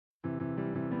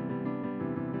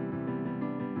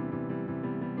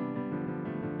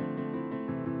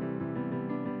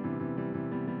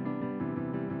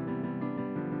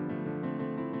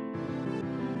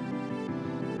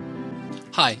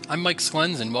Hi, I'm Mike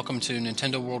Slens, and welcome to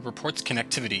Nintendo World Report's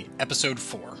Connectivity, Episode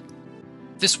 4.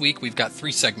 This week, we've got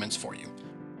 3 segments for you.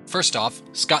 First off,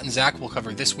 Scott and Zach will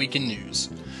cover This Week in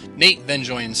News. Nate then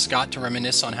joins Scott to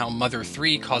reminisce on how Mother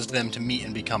 3 caused them to meet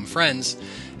and become friends.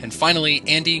 And finally,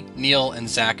 Andy, Neil, and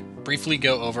Zach briefly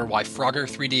go over why Frogger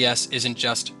 3DS isn't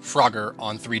just Frogger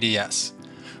on 3DS.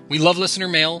 We love listener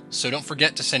mail, so don't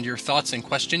forget to send your thoughts and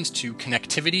questions to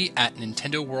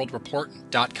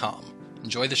connectivity@nintendoworldreport.com.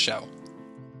 Enjoy the show.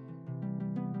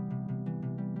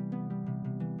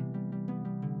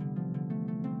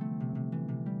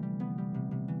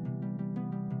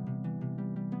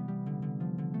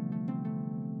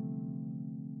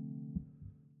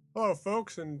 Hello,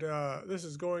 folks, and this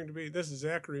is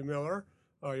Zachary Miller,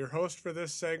 your host for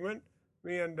this segment.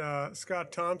 Me and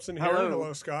Scott Thompson here.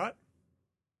 Hello, Scott.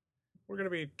 We're going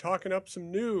to be talking up some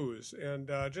news,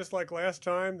 and just like last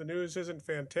time, the news isn't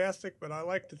fantastic, but I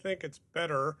like to think it's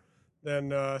better than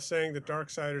saying that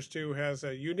Darksiders 2 has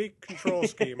a unique control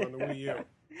scheme on the Wii U.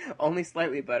 Only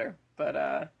slightly better, but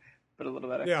a little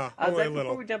better. Yeah, only a little.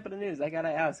 Before we jump into news, I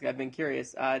gotta ask. I've been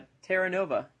curious. Terra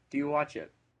Nova, do you watch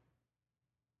it?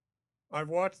 I've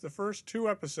watched the first 2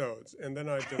 episodes, and then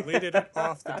I deleted it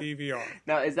off the DVR.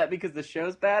 Now, is that because the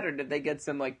show's bad, or did they get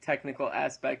some technical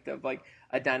aspect of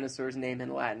a dinosaur's name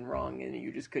in Latin wrong, and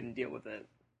you just couldn't deal with it?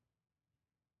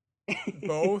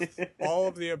 Both, all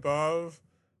of the above.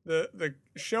 The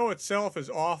show itself is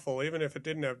awful, even if it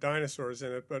didn't have dinosaurs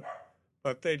in it. But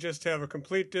they just have a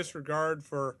complete disregard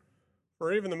for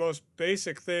even the most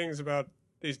basic things about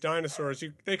these dinosaurs.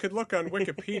 They could look on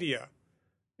Wikipedia,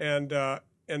 and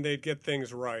they'd get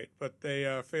things right, but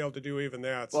they failed to do even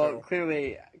that. Well, so,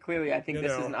 clearly, I think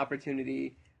this is an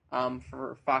opportunity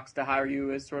for Fox to hire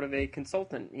you as sort of a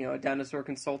consultant, a dinosaur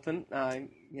consultant,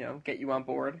 get you on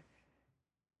board.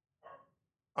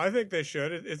 I think they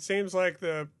should. It seems like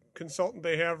the consultant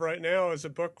they have right now is a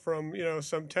book from,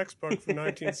 some textbook from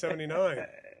 1979.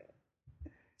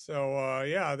 So,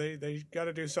 yeah, they got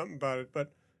to do something about it.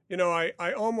 But,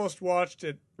 I almost watched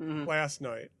it last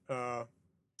night. That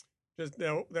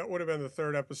would have been the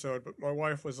 3rd episode, but my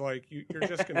wife was like, "You're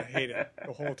just going to hate it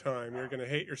the whole time. You're going to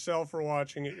hate yourself for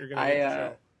watching it. You're going to hate the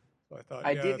show." So I thought,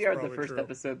 I DVR'd the first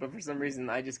episode, but for some reason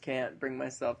I just can't bring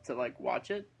myself to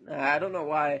watch it. I don't know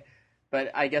why,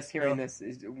 but I guess hearing this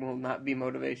will not be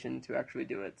motivation to actually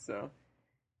do it. So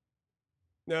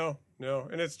no,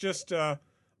 and it's just I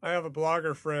have a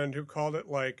blogger friend who called it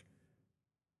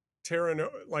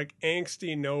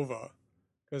angsty Nova.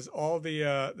 Because all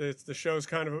the show's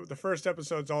kind of, the first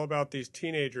episode's all about these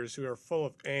teenagers who are full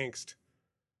of angst,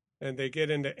 and they get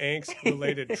into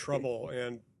angst-related trouble,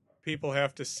 and people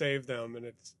have to save them, and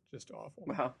it's just awful.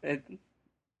 Wow.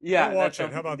 I'll watch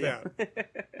it. How about that?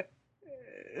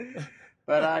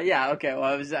 But yeah, okay.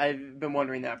 Well, I've been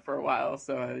wondering that for a while,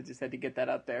 so I just had to get that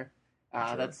out there.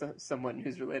 Sure. That's somewhat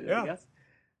news related, I guess.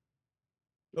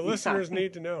 The listeners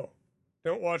need to know.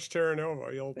 Don't watch Terra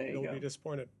Nova. You'll be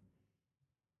disappointed.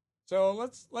 So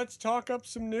let's talk up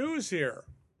some news here.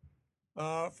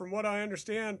 From what I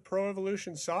understand, Pro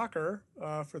Evolution Soccer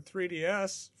for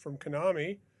 3DS from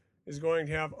Konami is going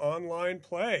to have online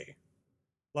play,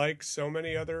 like so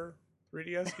many other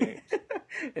 3DS games.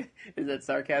 Is that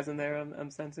sarcasm there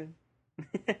I'm sensing?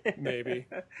 Maybe.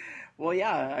 Well,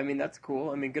 yeah, I mean, that's cool.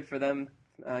 I mean, good for them,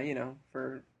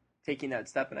 for taking that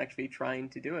step and actually trying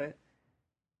to do it.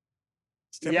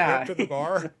 Stepping up to the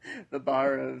bar? The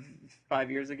bar of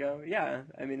 5 years ago. Yeah,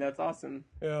 I mean, that's awesome.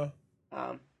 Yeah.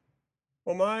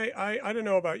 Well, I don't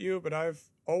know about you, but I've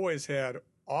always had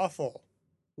awful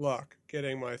luck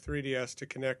getting my 3DS to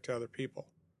connect to other people.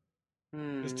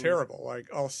 It's terrible.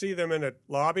 I'll see them in a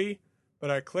lobby,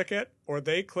 but I click it, or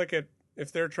they click it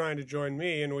if they're trying to join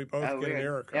me, and we both get an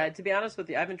error code. Yeah, to be honest with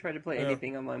you, I haven't tried to play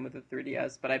anything online with the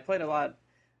 3DS, but I played a lot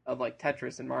of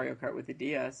Tetris and Mario Kart with the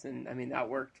DS, and I mean, that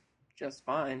worked just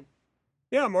fine.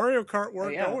 Yeah, Mario Kart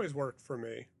always worked for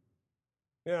me.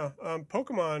 Yeah,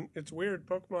 Pokemon, it's weird.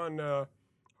 Pokemon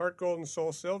Heart Gold and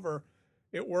Soul Silver,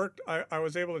 it worked. I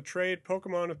was able to trade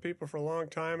Pokemon with people for a long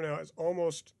time, and I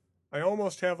almost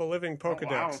have a living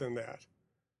Pokedex in that.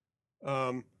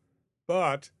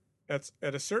 But at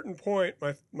a certain point,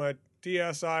 my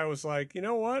DSi was like, you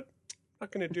know what? I'm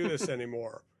not going to do this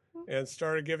anymore, and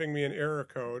started giving me an error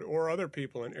code, or other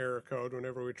people an error code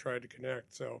whenever we tried to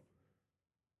connect. So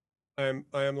I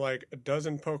am like a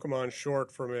dozen Pokemon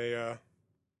short from a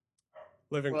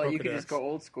living Pokedex. Well, you could just go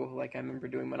old school, like I remember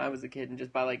doing when I was a kid, and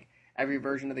just buy every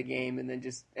version of the game, and then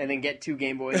get 2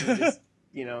 Game Boys and just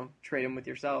trade them with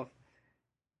yourself.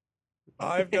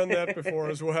 I've done that before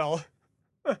as well.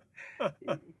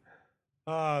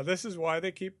 This is why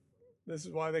they keep This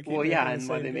is why they keep and the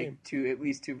why they game. make at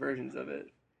least two versions of it.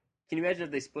 Can you imagine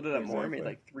if they split it up more, made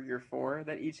like 3 or 4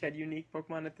 that each had unique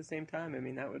Pokemon at the same time? I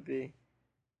mean, that would be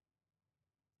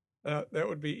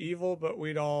evil, but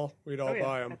we'd all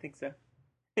buy them. I think so.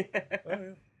 Oh,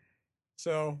 yeah.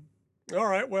 So, all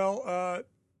right. Well,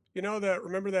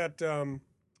 remember that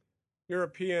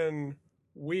European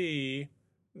Wii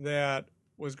that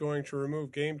was going to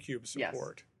remove GameCube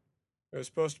support? Yes. It was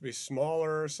supposed to be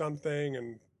smaller or something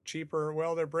and cheaper.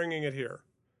 Well, they're bringing it here.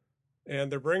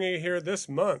 And they're bringing it here this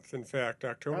month, in fact,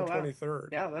 October 23rd.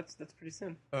 Yeah, that's pretty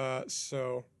soon.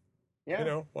 So,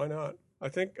 why not? I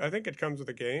think it comes with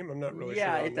a game. I'm not really sure.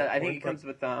 Yeah, it does. I think it comes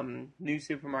with New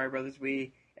Super Mario Brothers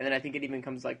Wii, and then I think it even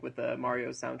comes like with the Mario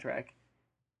soundtrack.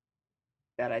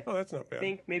 That that's not bad. I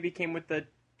think maybe came with the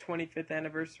 25th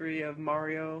anniversary of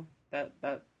Mario. That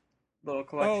little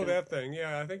collection. Oh, that thing.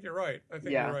 Yeah, I think you're right.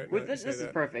 You're right. Well, this is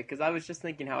perfect because I was just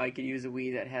thinking how I could use a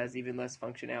Wii that has even less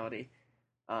functionality.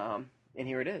 And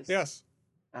here it is. Yes.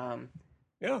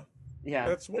 Yeah.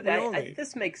 That's what we all need.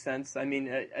 This makes sense. I mean,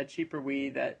 a cheaper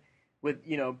Wii that, with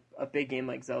a big game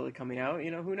like Zelda coming out,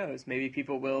 who knows? Maybe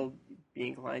people will be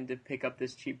inclined to pick up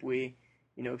this cheap Wii,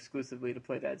 exclusively to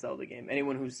play that Zelda game.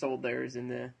 Anyone who's sold theirs in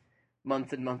the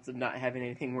months and months of not having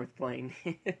anything worth playing.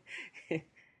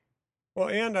 Well,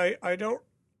 and I don't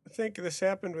think this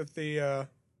happened with the.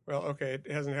 Well, okay,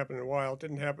 it hasn't happened in a while. It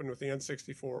didn't happen with the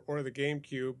N64 or the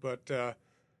GameCube, but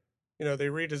they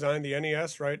redesigned the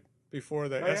NES right before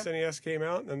the SNES came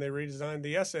out, and then they redesigned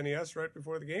the SNES right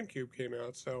before the GameCube came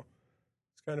out. So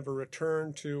it's kind of a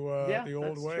return to the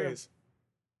old ways. True.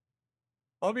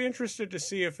 I'll be interested to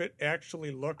see if it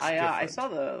actually looks different. I saw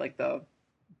the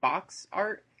box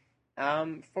art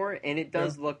for it, and it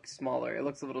does look smaller. It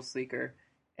looks a little sleeker.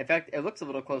 In fact, it looks a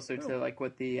little closer to like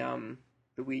what the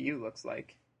Wii U looks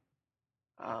like.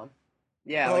 It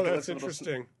that's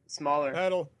interesting. Smaller.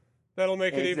 That'll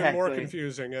make it even more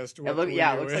confusing as to what the Wii U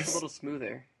it looks like a little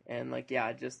smoother and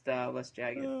just less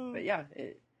jagged. I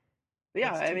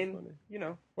mean,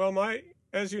 funny. Well,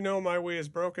 as you know, my Wii is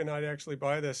broken. I'd actually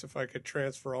buy this if I could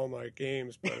transfer all my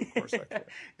games, but of course I can't.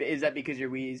 Is that because your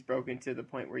Wii is broken to the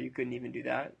point where you couldn't even do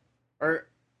that, or?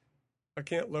 I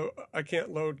can't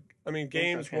load. I mean,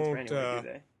 games won't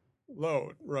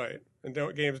load, right? And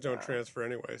games don't transfer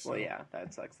anyway. So. Well, yeah,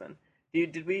 that sucks then.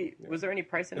 Did we? Yeah. Was there any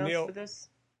price announced for this?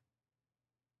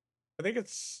 I think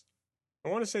I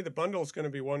want to say the bundle is going to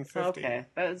be $150. Okay,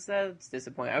 that's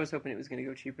disappointing. I was hoping it was going to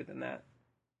go cheaper than that.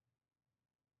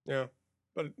 Yeah,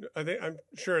 but I'm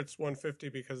sure it's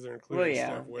 $150 because they're including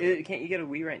stuff with it. Can't you get a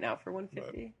Wii right now for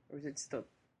 $150, or is it still?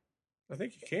 I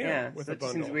think you can with a bundle.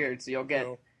 It seems weird. So you'll get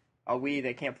a Wii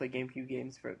that can't play GameCube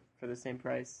games for the same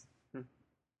price.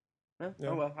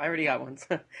 Oh well, I already got one,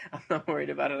 so I'm not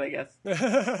worried about it, I guess.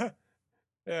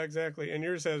 Yeah, exactly. And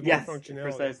yours has more functionality.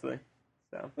 Precisely.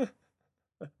 So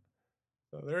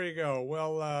there you go.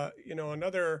 Well,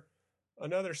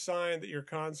 another sign that your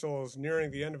console is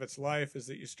nearing the end of its life is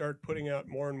that you start putting out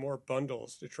more and more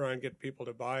bundles to try and get people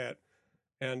to buy it.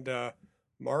 And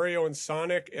Mario and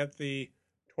Sonic at the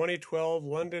 2012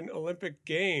 London Olympic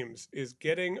Games is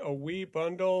getting a Wii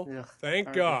bundle. Ugh,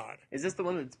 Thank God. Is this the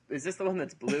one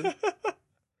that's blue?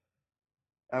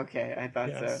 Okay, I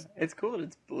thought so. It's cool that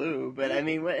it's blue, but I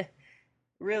mean, what?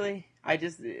 Really? I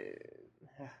was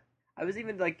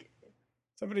even like.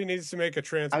 Somebody needs to make a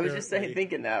transparent. I was just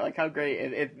thinking that, like, how great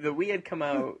if the Wii had come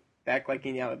out back like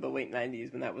in the late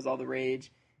 '90s when that was all the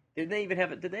rage. Did they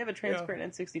have a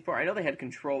transparent N64? I know they had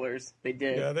controllers. They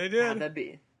did. Yeah, they did. How'd that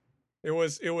be? It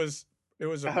was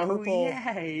a purple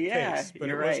case, but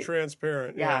it was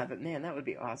transparent. Yeah, but man, that would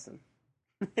be awesome.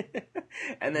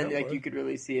 And then you could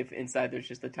really see if inside there's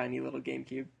just a tiny little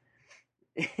GameCube.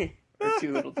 Or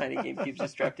two little tiny GameCubes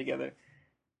just strapped together.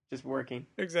 Just working.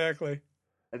 Exactly.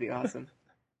 That'd be awesome.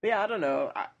 But yeah, I don't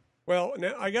know. Well,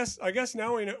 now, I guess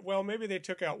now we know. Well, maybe they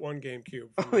took out one GameCube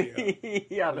from the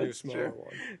that's new true.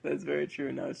 One. That's very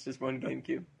true. Now it's just one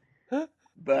GameCube.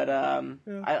 But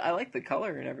I like the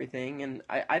color and everything, and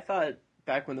I thought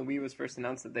back when the Wii was first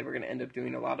announced that they were going to end up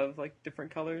doing a lot of like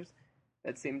different colors.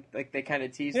 That seemed like they kind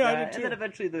of teased that, and then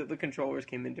eventually the controllers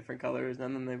came in different colors,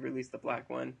 and then they released the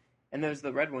black one, and there's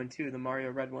the red one too, the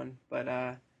Mario red one. But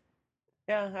I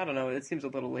don't know. It seems a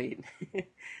little late.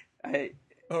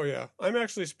 Oh yeah, I'm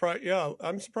actually surprised. Yeah,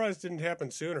 I'm surprised it didn't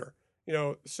happen sooner.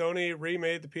 Sony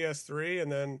remade the PS3,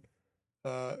 and then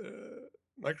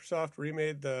Microsoft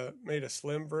made a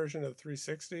slim version of the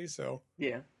 360. So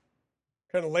yeah,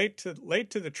 kind of late to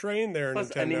the train there.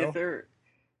 Plus, Nintendo.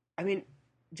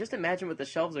 Just imagine what the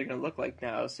shelves are going to look like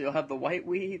now. So you'll have the white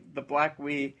Wii, the black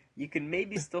Wii. You can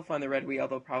maybe still find the red Wii,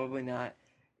 although probably not.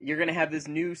 you're going to have this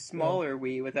new smaller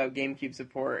Wii without GameCube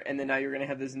support, and then now you're going to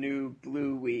have this new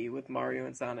blue Wii with Mario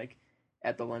and Sonic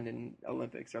at the London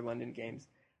Olympics or London Games.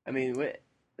 I mean,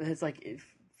 it's like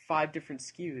 5 different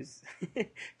SKUs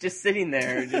just sitting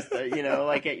there, just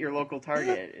like at your local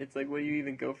Target. It's like, where do you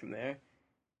even go from there?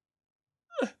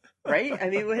 Right? I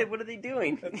mean, what are they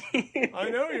doing? I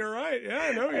know, you're right. Yeah,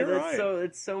 I know, you're right. So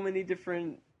it's so many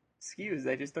different SKUs.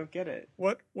 I just don't get it.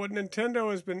 What Nintendo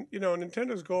has been,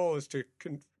 Nintendo's goal is to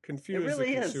confuse the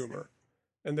consumer,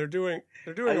 and they're doing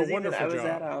a wonderful job. I was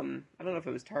at I don't know if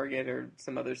it was Target or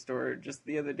some other store just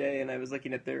the other day, and I was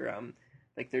looking at their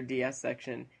their DS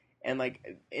section, and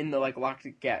like in the locked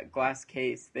glass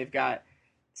case, they've got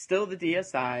still the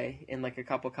DSi in like a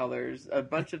couple colors, a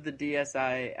bunch of the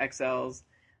DSi XLs,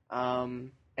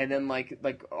 and then like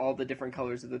all the different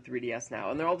colors of the 3DS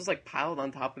now, and they're all just like piled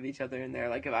on top of each other in there.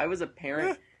 Like if I was a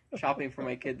parent shopping for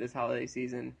my kid this holiday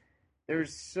season,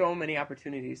 there's so many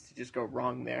opportunities to just go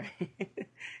wrong there.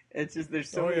 It's just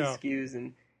there's so many SKUs,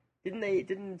 and didn't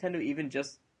Nintendo even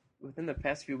just within the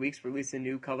past few weeks release a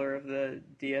new color of the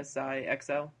DSi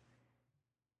XL?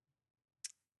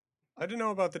 I didn't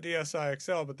know about the DSi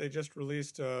XL, but they just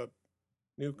released a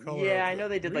new color. Yeah, I know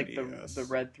they did 3DS. Like the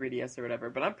red 3DS or whatever,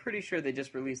 but I'm pretty sure they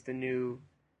just released a new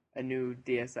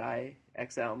DSi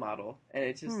XL model, and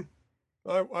it just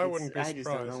I wouldn't be surprised. I just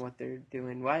don't know what they're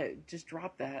doing. Why just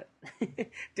drop that?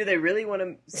 Do they really want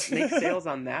to make sales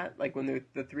on that? Like when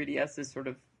the 3DS is sort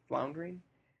of floundering,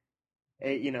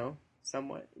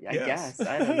 somewhat. I guess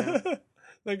I don't know.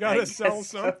 They gotta sell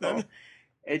something. So.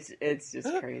 It's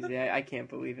just crazy. I can't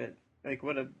believe it. Like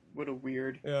what a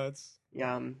weird. Yeah, it's.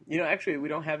 Actually, we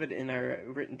don't have it in our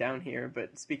written down here.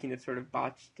 But speaking of sort of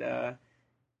botched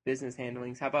business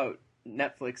handlings, how about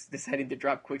Netflix deciding to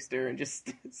drop Quickster and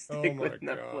just stick with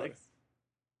Netflix?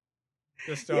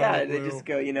 They just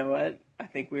go, you know what? I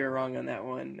think we were wrong on that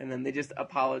one, and then they just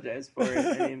apologize for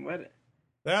it. I mean, what?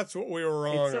 That's what we were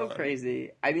wrong on. It's so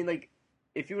crazy. I mean, like,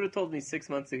 if you would have told me 6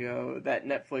 months ago that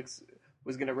Netflix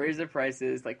was going to raise their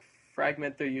prices, like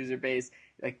fragment their user base,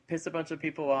 like piss a bunch of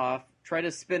people off, try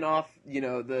to spin off,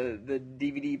 the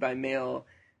DVD by mail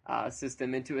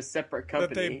system into a separate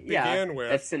company. That they began with.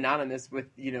 That's synonymous with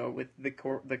with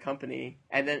the company,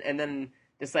 and then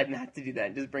decide not to do that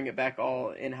and just bring it back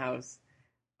all in house.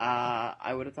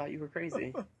 I would have thought you were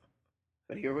crazy,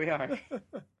 but here we are.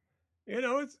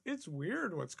 It's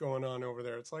weird what's going on over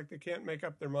there. It's like they can't make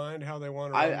up their mind how they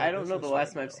want to. I don't know the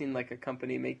last time I've seen like a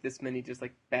company make this many just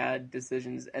like bad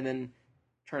decisions and then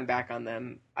turn back on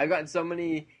them. I've gotten so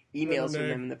many emails from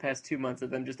them in the past 2 months of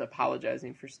them just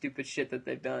apologizing for stupid shit that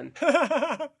they've done.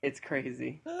 It's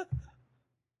crazy.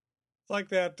 It's like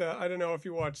that. I don't know if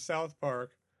you watch South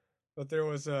Park, but there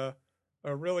was a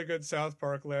really good South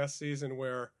Park last season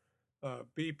where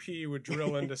BP would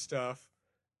drill into stuff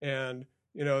and.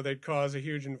 They'd cause a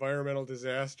huge environmental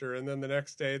disaster, and then the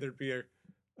next day there'd be a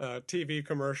TV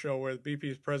commercial where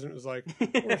BP's president was like,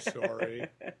 "We're sorry,"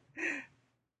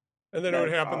 and then it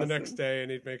would happen the next day, and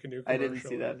he'd make a new commercial. I didn't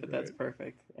see that, but that's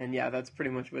perfect. And yeah, that's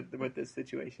pretty much what this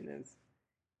situation is.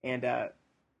 And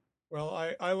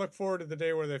well, I look forward to the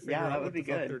day where they figure out what the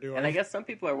fuck they're doing. And I guess some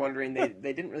people are wondering they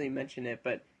didn't really mention it,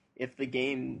 but if the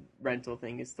game rental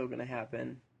thing is still going to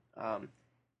happen.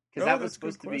 Because that was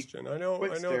supposed to be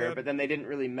Quickster, but then they didn't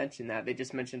really mention that. They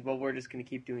just mentioned, well, we're just going to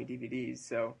keep doing DVDs.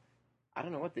 So I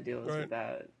don't know what the deal is with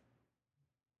that.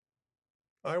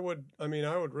 I would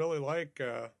really like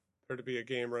there to be a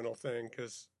game rental thing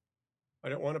because I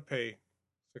don't want to pay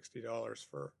 $60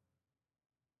 for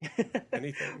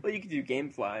anything. Well, you could do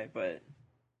GameFly, but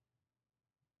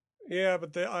yeah,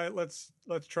 but let's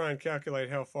try and calculate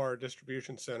how far a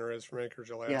distribution center is from Anchorage,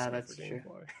 Alaska. Yeah, that's for true.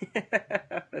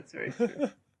 GameFly. That's very true.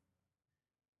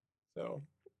 So,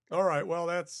 all right. Well,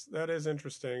 that is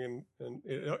interesting, and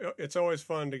it's always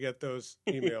fun to get those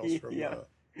emails from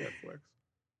Netflix.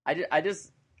 I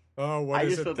just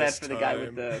feel bad for the guy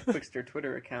with the Quickster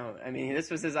Twitter account. I mean,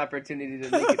 this was his opportunity to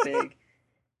make it big,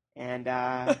 and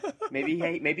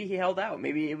maybe he held out.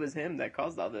 Maybe it was him that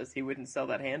caused all this. He wouldn't sell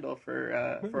that handle for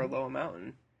a low amount,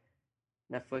 and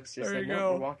Netflix just said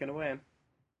no, we're walking away.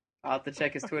 I'll have to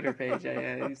check his Twitter page.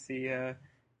 I see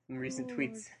some recent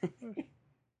tweets.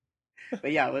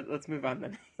 But yeah, let's move on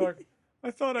then.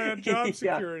 I thought I had job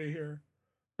security here.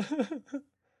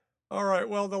 All right.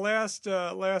 Well, the last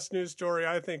news story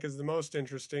I think is the most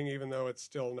interesting, even though it's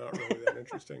still not really that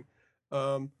interesting.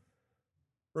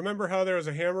 Remember how there was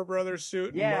a Hammer Brothers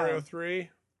suit in Mario 3?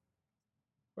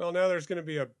 Well, now there's going to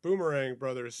be a Boomerang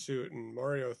Brothers suit in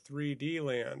Mario 3D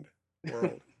Land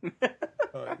World.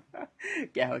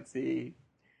 Galaxy,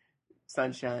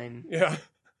 Sunshine. Yeah.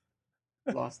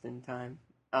 Lost in Time.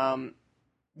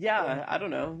 Yeah, I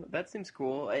don't know. That seems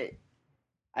cool.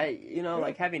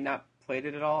 Like having not played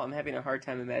it at all, I'm having a hard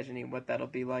time imagining what that'll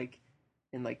be like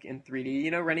in 3D.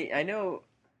 Running. I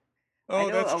Oh,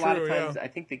 know that's a lot of true. Yeah. times I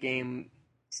think the game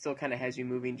still kind of has you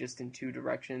moving just in two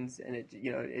directions, and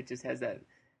it just has that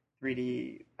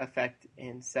 3D effect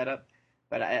and setup.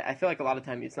 But I feel like a lot of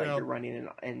time it's not like Yeah. you're running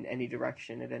in any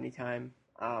direction at any time.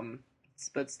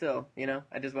 But still,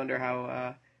 I just wonder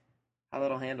how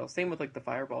it'll handle. Same with like the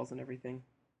fireballs and everything.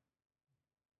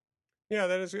 Yeah,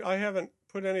 that is. I haven't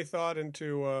put any thought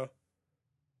into.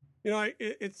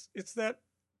 It's that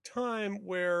time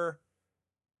where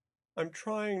I'm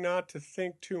trying not to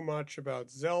think too much about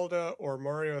Zelda or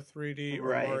Mario 3D or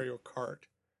Right. Mario Kart.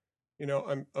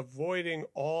 I'm avoiding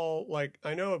all, like,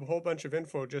 I know a whole bunch of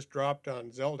info just dropped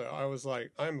on Zelda. I was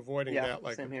like, I'm avoiding Yeah. that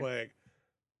like the Same here. plague.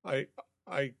 I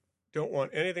I don't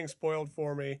want anything spoiled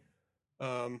for me.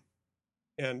 Um,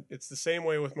 and it's the same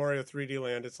way with Mario 3D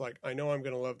Land. It's like, I know I'm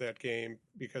going to love that game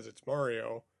because it's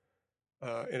Mario,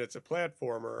 and it's a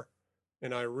platformer,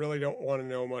 and I really don't want to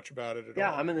know much about it at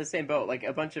Yeah, all. I'm in the same boat. Like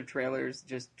a bunch of trailers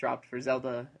just dropped for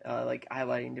Zelda, like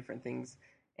highlighting different things.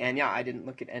 And yeah, I didn't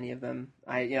look at any of them.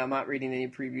 I'm not reading any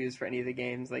previews for any of the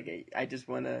games. Like I just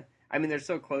want to. I mean, they're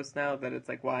so close now that it's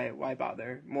like, why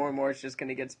bother? More and more, it's just going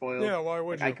to get spoiled. Yeah, why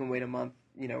would Like I you? can wait a month,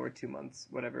 or 2 months,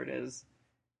 whatever it is,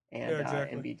 Yeah, and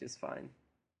exactly. be just fine.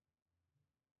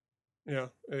 Yeah,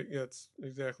 it's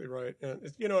exactly right. And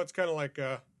it's kind of like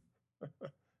it's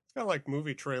kind of like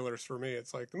movie trailers for me.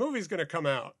 It's like the movie's going to come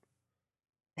out.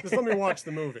 Just let me watch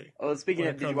the movie Oh, speaking when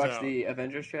of, it did you comes watch out. the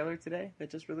Avengers trailer today that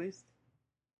just released?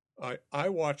 I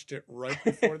watched it right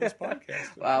before this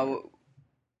podcast. Wow,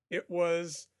 It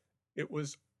was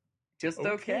just okay.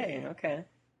 okay. Okay.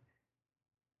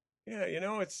 Yeah,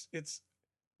 it's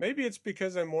maybe it's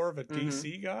because I'm more of a Mm-hmm.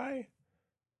 DC guy,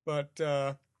 but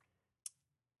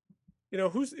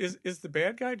who's the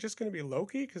bad guy just going to be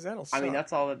Loki? Because that'll I mean, suck.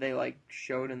 that's all that they like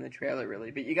showed in the trailer,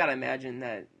 really. But you got to imagine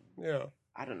that Yeah,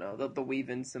 I don't know. They'll weave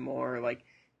in some more like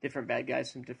different bad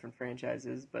guys from different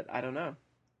franchises, but I don't know.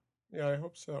 yeah, I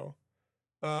hope so.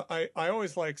 I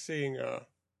always like seeing Okay,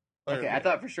 Iron I Man.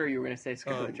 thought for sure you were gonna say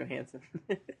Scarlett Um, Johansson.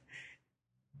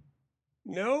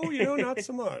 no, not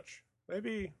so much.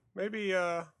 Maybe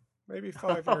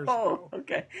 5 years Oh, ago.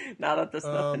 okay. Not at the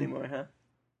snuff Um, anymore, huh?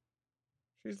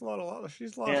 she's lost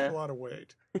a Yeah. lot of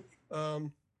weight.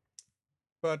 Um,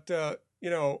 but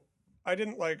I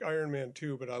didn't like Iron Man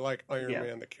 2, but I like Iron Yeah.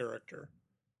 Man the character,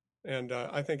 and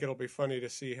I think it'll be funny to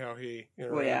see how he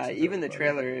Well, interacts yeah. with Even the everybody.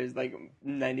 trailer is like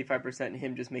 95%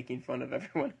 him just making fun of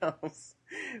everyone else,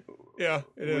 Yeah,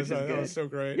 it which is. is That was good. so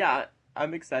great, Yeah,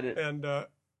 I'm excited. and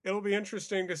it'll be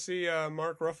interesting to see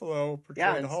Mark Ruffalo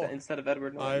Yeah, portray the Hulk. instead of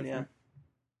Edward Norton. I've Yeah.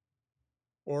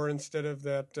 or instead of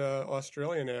that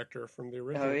Australian actor from the Oh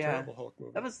original yeah, Terrible Hulk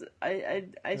that movie. was I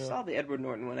Yeah, saw the Edward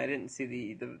Norton one. I didn't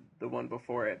see the one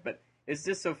before it, but it's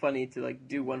just so funny to like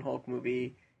do one Hulk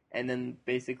movie and then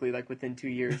basically like within 2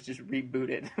 years just reboot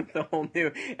it with a whole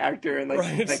new actor and like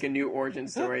right. a new origin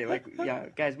story. Like yeah,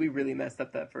 guys, we really messed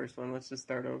up that first one. Let's just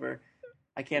start over.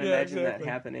 I can't Yeah, imagine that exactly.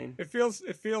 happening.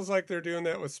 It feels like they're doing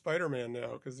that with Spider-Man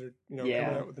now because they're coming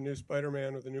Yeah. out with a new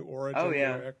Spider-Man with a new Oh origin, new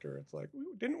yeah. actor. It's like,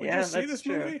 didn't we Yeah, just see that's this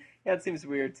true. movie? Yeah, it seems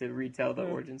weird to retell the Yeah,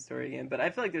 origin story again, but I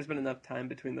feel like there's been enough time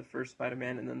between the first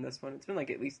Spider-Man and then this one. It's been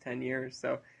like at least 10 years,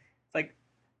 so it's like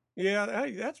yeah,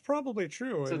 that's probably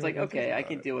true. so I it's mean, like when you think okay, I about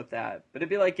can it. deal with that. But it'd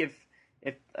be like if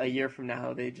a year from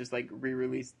now they just like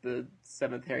re-released the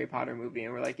seventh Harry Potter movie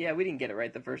and we're like, yeah, we didn't get it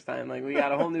right the first time. Like we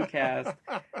got a whole new cast.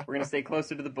 We're gonna stay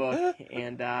closer to the book,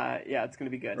 and yeah, it's gonna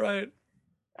be good. Right.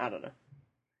 I don't know.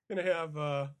 Gonna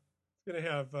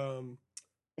have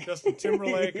Justin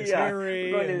Timberlake as Yeah, we're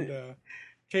Harry, going and to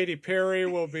Katy Perry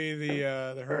will be the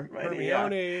Hermione. Yeah,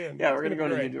 Hermione, and yeah, it's we're gonna gonna be go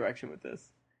in a new great. direction with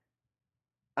this.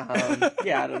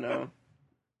 Yeah, I don't know.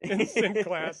 Instant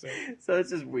classic. So it's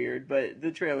just weird, but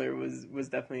the trailer was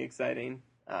definitely exciting.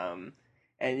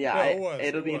 And yeah, No, it was.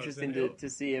 it'll It be was. interesting to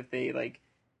see if they like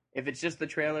if it's just the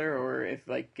trailer or if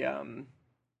like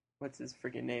what's his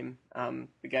freaking name?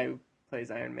 The guy who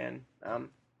plays Iron Man. I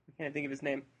can't think of his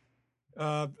name.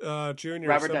 Junior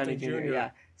Robert Downey something Jr. Junior. Yeah.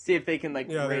 See if they can like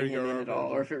Yeah, there rein you him go, in at all,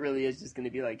 Robert. or if it really is just going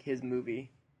to be like his movie.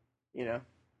 You know,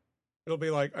 It'll be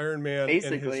like Iron Man and his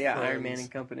basically, yeah, Iron Man friends.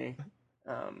 and company.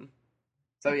 Um,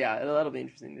 so yeah, that'll be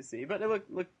interesting to see. But it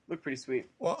look pretty sweet.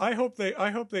 Well, I hope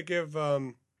they give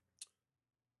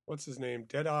what's his name?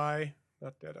 Deadeye,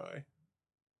 not Deadeye.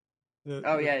 Oh The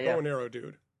yeah, bow yeah. and arrow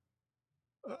dude.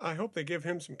 I hope they give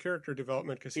him some character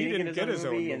development because He he didn't didn't get get his his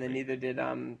own own movie, and then movie. neither did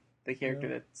the character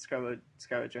Yeah. that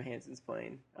Scarlett Johansson's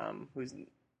playing. Who's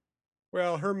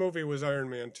Well, her movie was Iron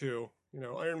Man too,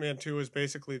 Iron Man 2 is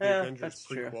basically the Avengers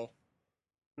prequel. True.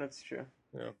 That's true.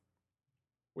 Yeah.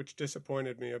 Which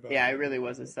disappointed me about. Yeah, it really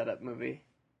was a setup movie.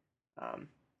 And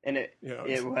it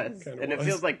was. And it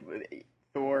feels like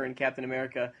Thor and Captain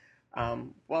America,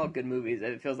 while good movies,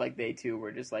 it feels like they too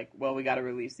were just like, well, we got to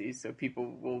release these so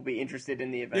people will be interested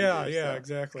in the Avengers. Yeah, so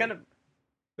exactly. Kind of.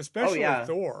 Especially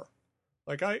Thor.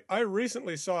 Like I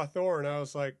recently saw Thor and I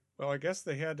was like, well, I guess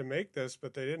they had to make this,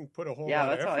 but they didn't put a whole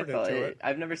lot of effort into it.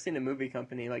 I've never seen a movie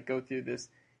company like go through this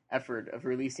effort of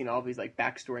releasing all these like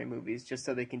backstory movies just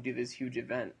so they can do this huge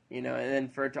event, and then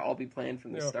for it to all be planned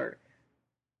from the start.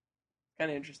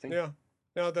 Kind of interesting. Yeah.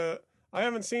 Now I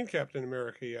haven't seen Captain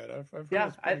America yet. I've heard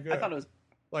it's pretty good. I thought it was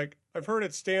like I've heard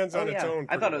it stands on its own.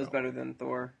 I thought it was better than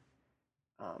Thor.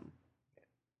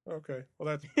 Okay. Well,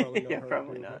 that's probably not.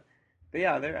 Probably not. But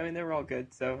yeah, they were all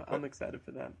good, so I'm excited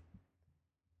for that.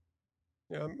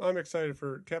 Yeah, I'm excited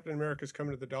for Captain America's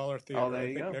coming to the Dollar Theater.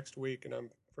 I think next week, and I'm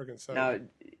friggin' excited. Now,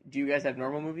 do you guys have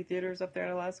normal movie theaters up there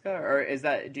in Alaska, or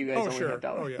do you guys only have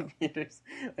dollar theaters?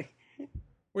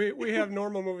 We have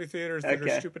normal movie theaters that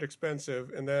are stupid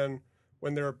expensive, and then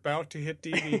when they're about to hit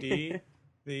DVD,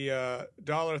 the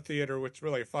Dollar Theater, which is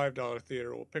really a $5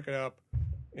 theater, will pick it up,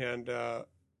 and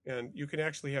you can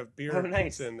actually have beer and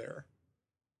pizza in there.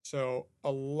 So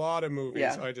a lot of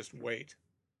movies, I just wait.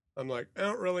 I'm like, I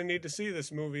don't really need to see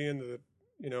this movie in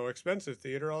the expensive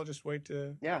theater. I'll just wait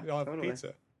to I'll have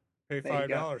pizza, pay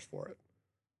 $5 for it.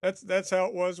 That's how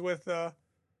it was with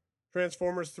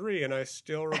Transformers 3, and I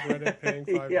still regretted paying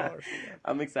 $5 for that.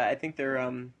 I'm excited. I think they're I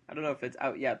don't know if it's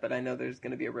out yet, but I know there's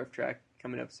going to be a riff track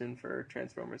coming up soon for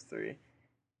Transformers 3.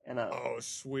 And oh,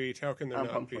 sweet! How can there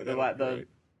not be? The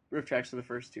riff tracks for the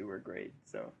first two were great,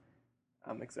 so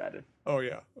I'm excited. Oh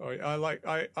yeah.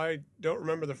 I don't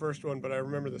remember the first one, but I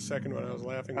remember the second one. I was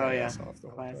laughing my ass off the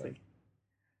whole time.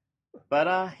 But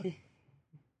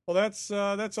well, that's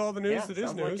all the news that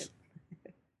is news.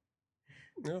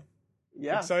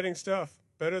 Yeah. Exciting stuff.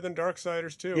 Better than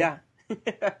Darksiders 2. Yeah.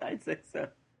 I'd say so.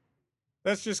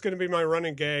 That's just going to be my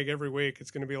running gag every week.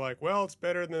 It's going to be like, well, it's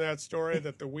better than that story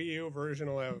that the Wii U version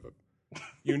will have a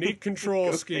unique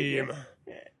control scheme.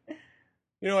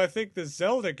 I think the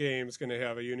Zelda game is going to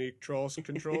have a unique control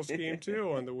scheme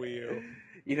too on the Wii U.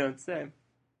 You don't say.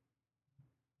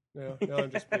 No, I'm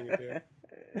just being a dick.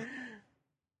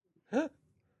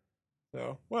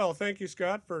 So, well, thank you,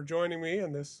 Scott, for joining me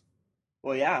in this.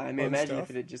 Well, yeah, I mean, imagine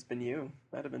if it had just been you.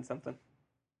 That'd have been something.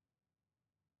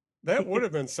 That would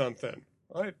have been something.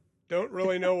 I don't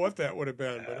really know what that would have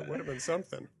been, but it would have been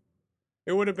something.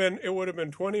 It would have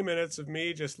been 20 minutes of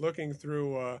me just looking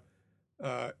through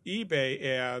eBay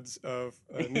ads of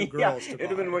new girls to buy. It would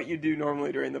have been what you do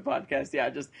normally during the podcast.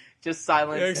 Yeah, just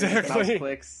silence, exactly. And mouse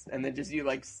clicks, and then just you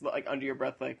like under your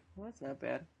breath, like, well, that's not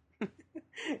bad.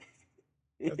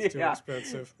 That's too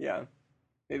expensive. Yeah,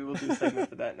 maybe we'll do a segment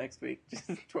for that next week. Just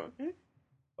 20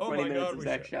 minutes of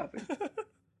Zach shopping.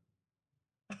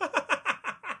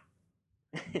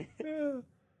 Yeah.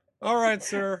 All right,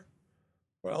 sir.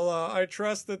 Well, I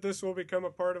trust that this will become a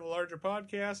part of a larger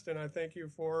podcast, and I thank you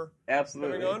for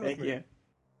coming on with me. You.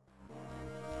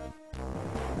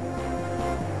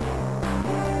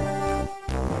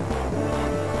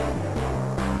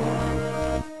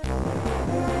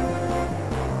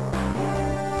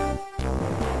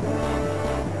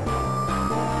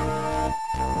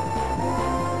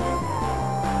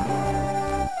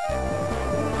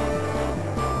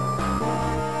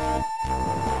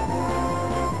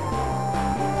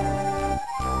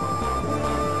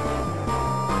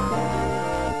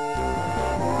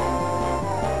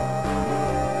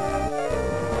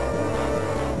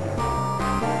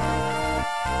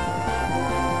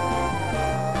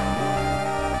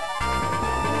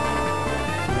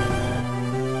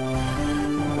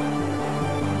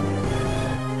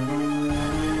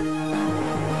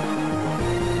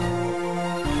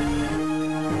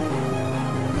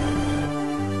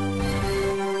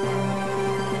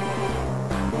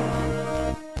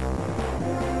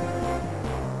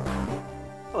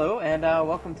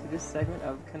 Welcome to this segment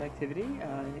of Connectivity,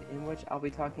 in which I'll be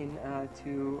talking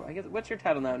to, I guess, what's your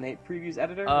title now, Nate? Previews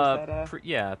editor?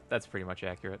 Yeah, that's pretty much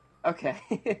accurate.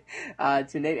 Okay.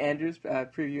 To Nate Andrews,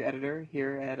 preview editor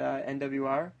here at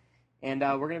NWR, and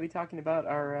we're going to be talking about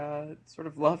our sort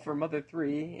of love for Mother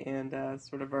 3 and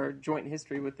sort of our joint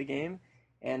history with the game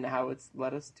and how it's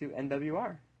led us to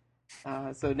NWR.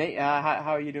 So, Nate,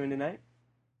 how are you doing tonight?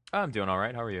 I'm doing all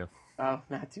right. How are you? Oh,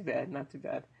 not too bad.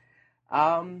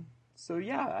 So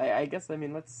yeah, I guess,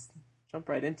 let's jump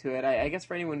right into it. I guess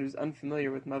for anyone who's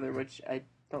unfamiliar with Mother, which I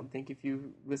don't think if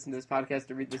you listen to this podcast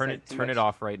or read this, turn it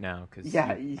off right now, because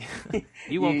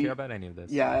you won't care about any of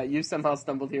this. Yeah, you somehow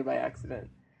stumbled here by accident.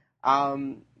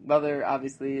 Mother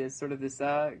obviously is sort of this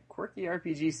quirky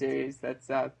RPG series that's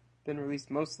been released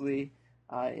mostly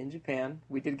in Japan.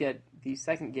 We did get the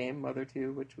second game, Mother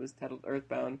 2, which was titled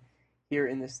Earthbound, here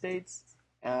in the States,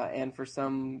 and for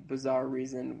some bizarre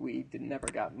reason, we never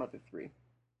got Mother 3.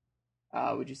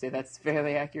 Would you say that's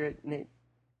fairly accurate, Nate?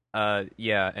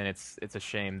 Yeah, and it's a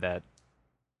shame that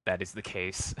is the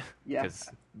case,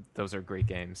 because those are great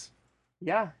games.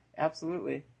 Yeah,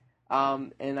 absolutely.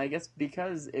 And I guess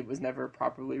because it was never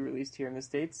properly released here in the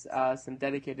States, some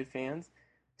dedicated fans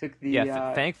took the...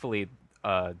 thankfully,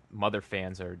 Mother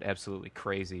fans are absolutely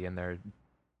crazy in their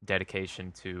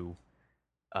dedication to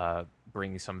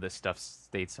bringing some of this stuff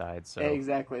stateside. So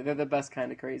exactly, they're the best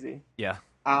kind of crazy. Yeah.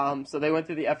 So they went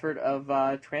through the effort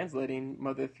of translating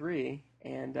Mother 3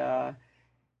 and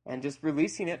just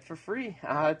releasing it for free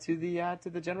to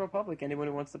the general public. Anyone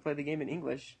who wants to play the game in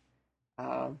English,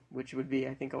 which would be,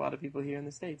 I think, a lot of people here in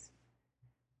the States.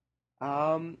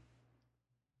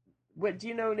 What do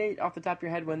you know, Nate, off the top of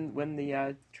your head, when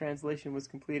the translation was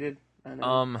completed? I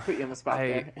know, put you on the spot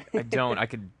there. I don't. I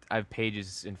have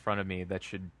pages in front of me that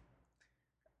should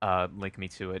link me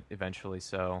to it eventually.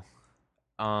 So,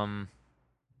 no,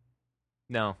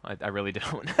 I really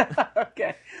don't.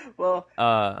 Okay. Well.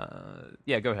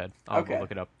 Yeah, go ahead. I'll go look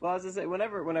it up. Well, as I say,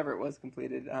 whenever it was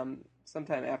completed,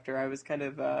 sometime after, I was kind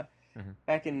of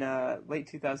back in late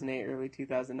 2008, early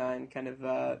 2009, kind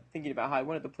of thinking about how I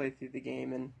wanted to play through the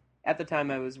game, and at the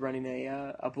time I was running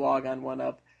a blog on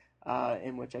 1UP,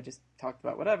 in which I just talked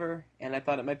about whatever, and I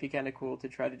thought it might be kind of cool to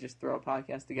try to just throw a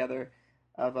podcast together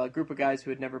of a group of guys who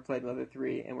had never played Mother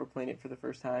 3 and were playing it for the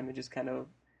first time, and just kind of,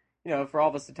 for all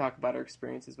of us to talk about our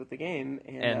experiences with the game,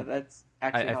 and that's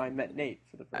actually how I met Nate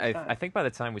for the first time. I think by the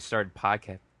time we started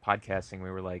podcasting, we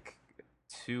were like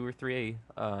 2 or 3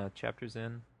 chapters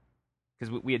in,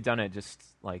 because we had done it just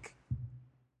like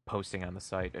posting on the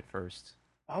site at first.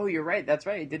 Oh, you're right. That's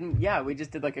right. We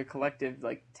just did like a collective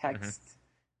like text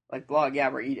like blog,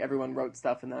 where everyone wrote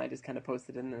stuff and then I just kind of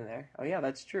posted it in there. Oh yeah,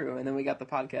 that's true. And then we got the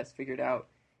podcast figured out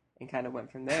and kind of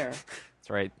went from there. That's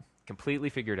right. Completely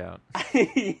figured out.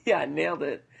 Yeah, nailed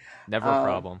it. Never a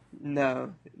problem.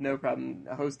 No problem.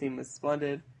 The hosting was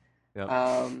splendid. Yep.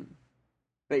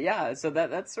 But yeah, so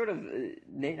that's sort of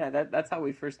Nate and I, that's how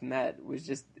we first met, was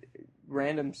just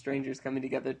random strangers coming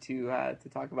together to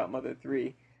talk about Mother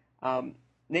 3.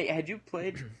 Nate, had you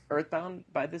played Earthbound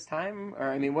by this time? Or,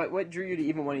 I mean, what drew you to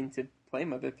even wanting to play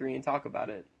Mother 3 and talk about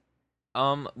it?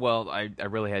 Well, I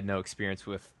really had no experience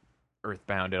with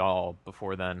Earthbound at all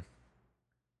before then.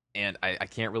 And I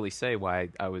can't really say why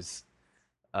I was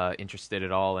interested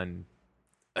at all in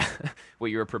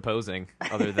what you were proposing,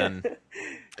 other than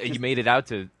you made it out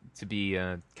to be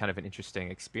kind of an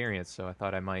interesting experience. So I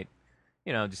thought I might,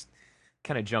 just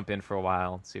kind of jump in for a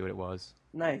while and see what it was.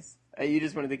 Nice. You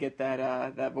just wanted to get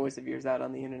that voice of yours out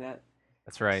on the internet.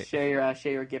 That's right. Share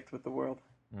your gift with the world.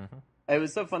 Mm-hmm. It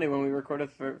was so funny when we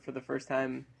recorded for the first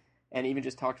time, and even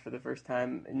just talked for the first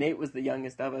time. Nate was the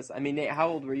youngest of us. I mean, Nate, how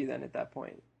old were you then at that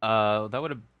point? That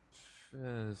would have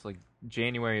it was like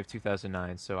January of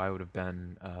 2009, so I would have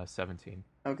been 17.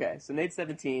 Okay, so Nate's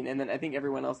 17, and then I think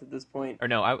everyone else at this point... Or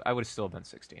no, I would have still been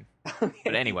 16. Okay.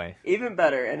 But anyway. Even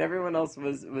better, and everyone else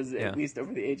was at least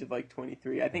over the age of like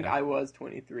 23. I think I was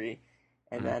 23,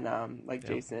 and then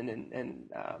Jason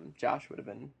and Josh would have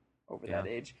been over that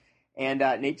age. And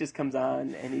Nate just comes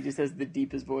on, and he just has the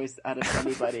deepest voice out of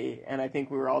anybody, and I think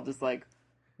we were all just like,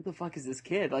 who the fuck is this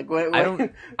kid? Like, what I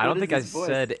don't think I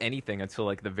said anything until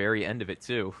like the very end of it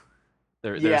too.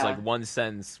 There's like one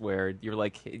sentence where you're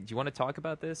like, hey, do you want to talk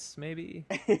about this maybe?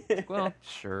 Well,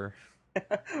 sure.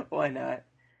 Why not?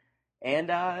 And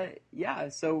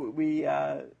so we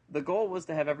the goal was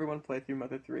to have everyone play through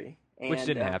Mother 3. And, which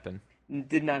didn't happen.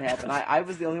 Did not happen. I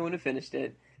was the only one who finished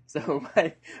it. So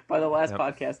by the last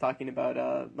podcast talking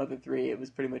about Mother 3, it was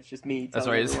pretty much just me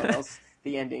telling everyone else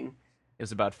the ending. It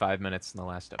was about 5 minutes in the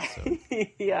last episode.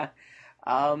 Yeah.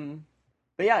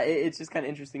 But yeah, it's just kind of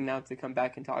interesting now to come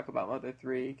back and talk about Mother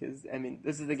 3, because, I mean,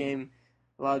 this is the game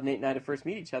allowed Nate and I to first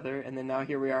meet each other, and then now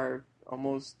here we are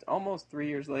almost 3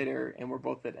 years later, and we're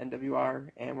both at NWR,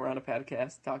 and we're on a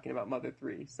podcast talking about Mother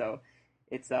 3, so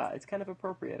it's kind of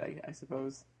appropriate, I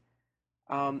suppose.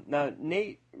 Now,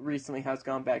 Nate recently has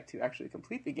gone back to actually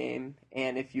complete the game,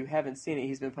 and if you haven't seen it,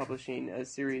 he's been publishing a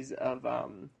series of...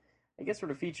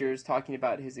 sort of features talking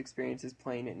about his experiences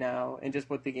playing it now and just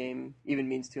what the game even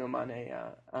means to him on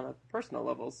a personal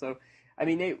level. So, I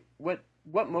mean, Nate, what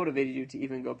what motivated you to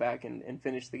even go back and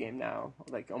finish the game now,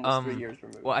 like almost 3 years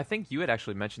removed? Well, I think you had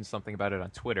actually mentioned something about it on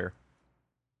Twitter.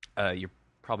 You're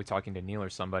probably talking to Neil or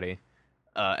somebody,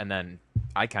 and then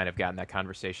I kind of got in that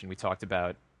conversation. We talked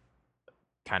about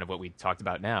kind of what we talked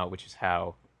about now, which is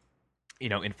how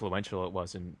influential it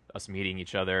was in us meeting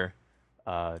each other.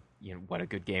 What a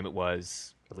good game it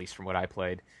was, at least from what I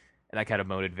played, and that kind of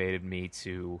motivated me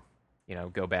to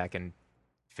go back and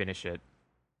finish it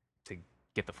to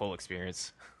get the full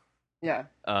experience. Yeah.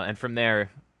 And from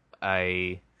there,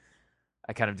 I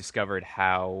kind of discovered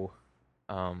how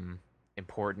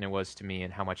important it was to me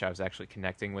and how much I was actually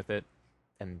connecting with it,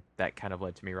 and that kind of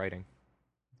led to me writing.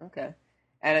 Okay.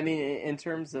 And I mean, in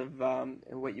terms of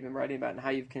what you've been writing about and how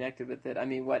you've connected with it, I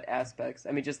mean, what aspects?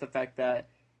 I mean, just the fact that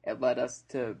it led us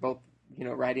to both,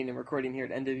 writing and recording here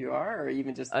at NWR, or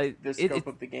even just the scope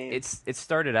of the game? It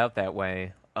started out that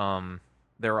way.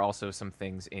 There were also some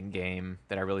things in game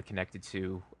that I really connected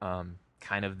to.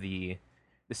 Kind of the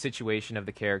situation of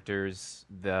the characters,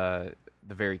 the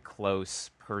very close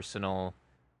personal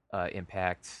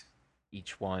impact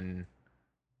each one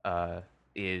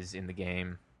is in the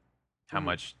game. How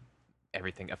much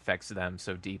everything affects them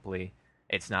so deeply.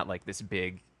 It's not like this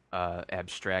big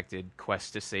abstracted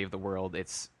quest to save the world.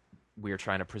 It's we're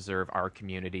trying to preserve our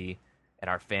community and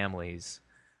our families.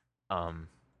 And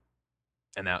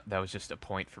that was just a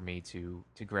point for me to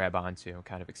grab onto and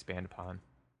kind of expand upon.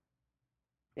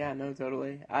 Yeah, no,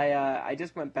 totally. I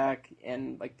just went back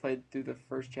and played through the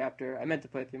first chapter. I meant to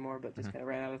play through more, but just kind of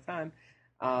ran out of time.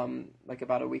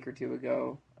 About a week or two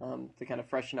ago, to kind of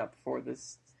freshen up for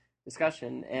this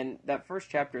discussion. And that first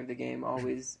chapter of the game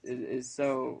always is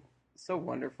so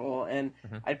wonderful. And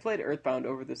I'd played Earthbound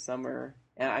over the summer,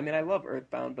 and I mean, I love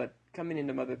Earthbound, but coming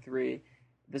into Mother 3,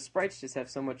 the sprites just have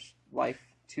so much life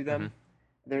to them.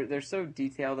 They're so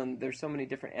detailed, and there's so many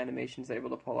different animations they're able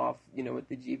to pull off, with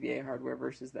the GBA hardware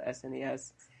versus the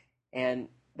SNES. And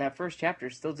that first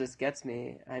chapter still just gets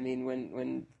me. I mean,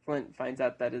 when Flint finds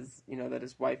out that his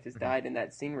wife has died, in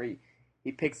that scene where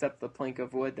he picks up the plank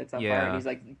of wood that's on fire, and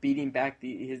he's beating back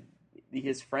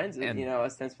his friends, and,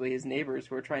 ostensibly his neighbors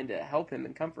who are trying to help him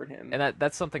and comfort him. And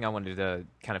that's something I wanted to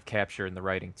kind of capture in the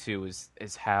writing too,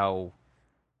 is how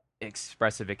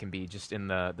expressive it can be just in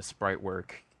the sprite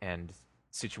work and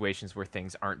situations where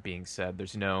things aren't being said.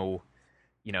 There's no,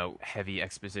 heavy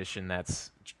exposition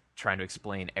that's trying to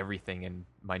explain everything in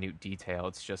minute detail.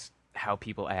 It's just how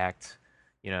people act,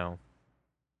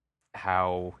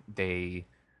 how they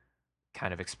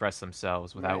kind of express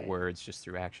themselves without words, just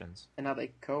through actions, and how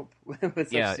they cope with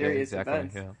such serious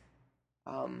events.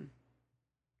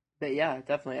 But yeah,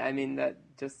 definitely. I mean, that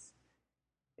just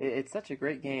it's such a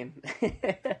great game,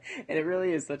 and it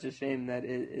really is such a shame that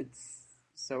it's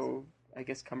so, I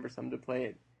guess, cumbersome to play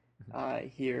it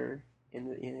here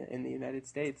in the United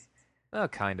States.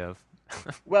 Kind of.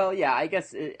 Well, yeah, I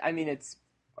guess. It's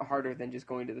harder than just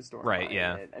going to the store. Right.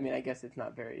 Yeah. I mean, I guess it's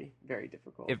not very, very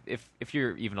difficult. If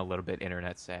you're even a little bit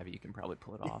internet savvy, you can probably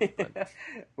pull it off. But...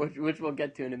 which we'll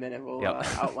get to in a minute. We'll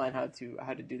outline how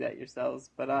to do that yourselves.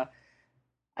 But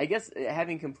I guess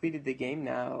having completed the game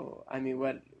now, I mean,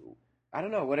 I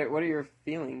don't know. What are your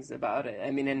feelings about it?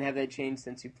 I mean, and have they changed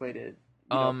since you played it?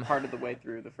 Part of the way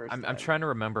through the first time. I'm trying to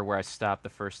remember where I stopped the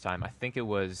first time. I think it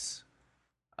was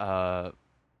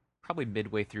probably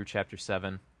midway through Chapter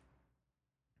 7.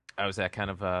 I was at kind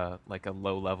of a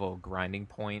low-level grinding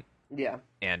point. Yeah.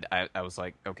 And I was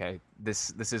like, okay,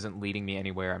 this isn't leading me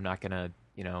anywhere. I'm not going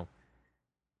to,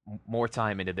 more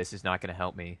time into this is not going to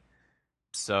help me.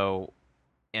 So,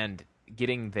 and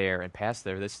getting there and past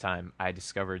there this time, I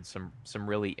discovered some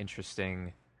really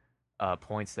interesting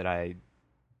points that I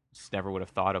just never would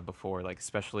have thought of before,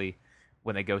 especially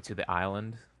when they go to the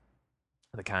island,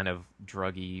 the kind of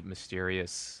druggy,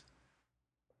 mysterious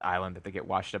island that they get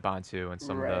washed up onto, and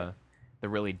some of the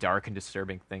really dark and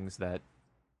disturbing things that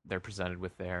they're presented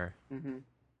with there.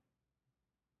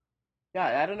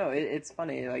 Yeah, I don't know. It's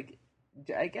funny.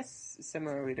 I guess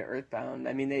similarly to Earthbound,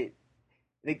 I mean,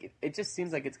 it just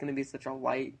seems like it's going to be such a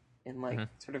light and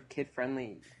sort of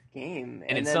kid-friendly game.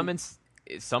 And in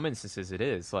some instances, it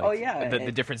is.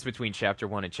 The difference between Chapter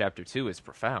 1 and Chapter 2 is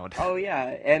profound. Oh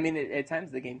yeah, I mean, at times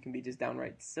the game can be just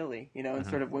downright silly, and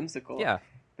sort of whimsical. Yeah,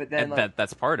 but then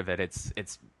that's part of it. It's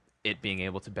it being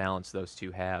able to balance those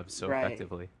two halves so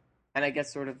effectively. And I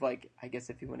guess sort of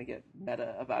if you want to get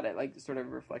meta about it, sort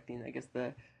of reflecting, I guess,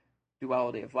 the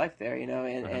duality of life there,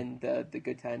 and the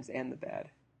good times and the bad.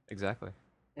 Exactly.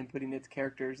 And putting its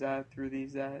characters through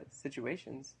these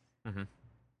situations.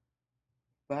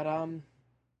 But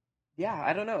yeah,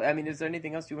 I don't know. I mean, is there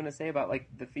anything else you want to say about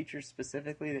the features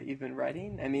specifically that you've been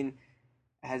writing? I mean,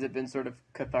 has it been sort of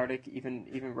cathartic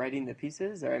even writing the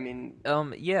pieces? Or I mean,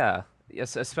 yeah,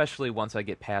 yes, especially once I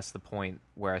get past the point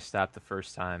where I stopped the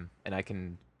first time, and I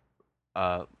can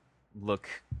look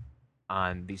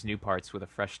on these new parts with a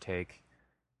fresh take,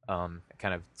 kind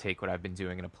of take what I've been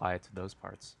doing and apply it to those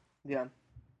parts. Yeah.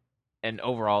 And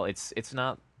overall, it's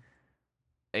not.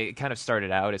 It kind of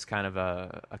started out as kind of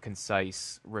a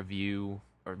concise review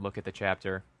or look at the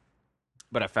chapter,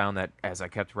 but I found that as I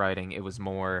kept writing, it was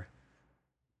more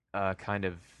kind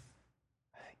of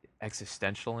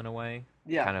existential in a way.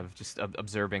 Yeah. Kind of just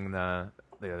observing the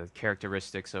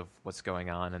characteristics of what's going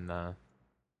on and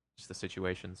just the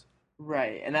situations.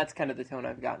 Right, and that's kind of the tone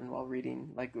I've gotten while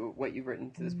reading, like what you've written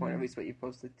to this point, or at least what you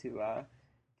posted to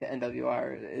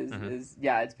NWR is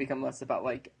yeah, it's become less about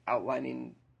like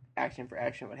outlining action for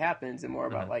action what happens, and more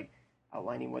about like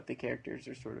outlining what the characters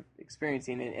are sort of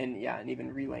experiencing, and yeah, and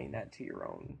even relaying that to your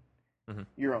own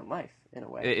life in a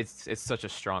way. It's such a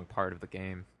strong part of the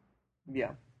game.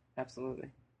 Yeah,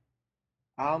 absolutely.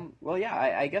 Well, yeah,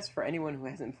 I guess for anyone who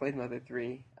hasn't played Mother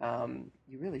 3,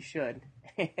 you really should.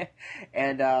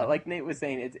 And like Nate was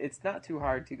saying, it's not too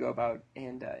hard to go about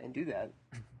and do that.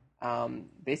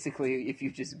 Basically, if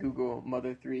you just Google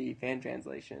Mother 3 fan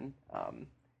translation,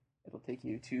 it'll take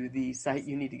you to the site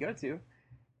you need to go to.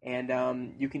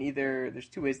 And you can there's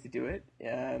two ways to do it.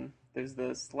 There's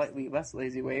the slightly less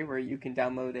lazy way where you can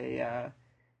download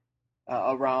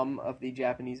a ROM of the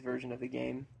Japanese version of the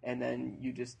game, and then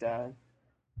you just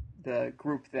the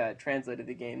group that translated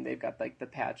the game, they've got like the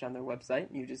patch on their website,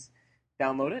 and you just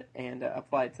download it and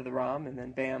apply it to the ROM, and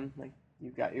then bam, like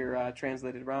you've got your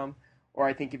translated ROM. Or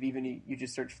I think if even you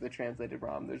just search for the translated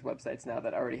ROM, there's websites now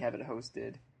that already have it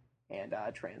hosted and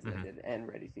translated and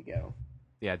ready to go.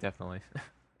 Yeah, definitely.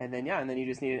 And then you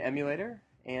just need an emulator.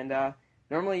 And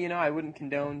normally, I wouldn't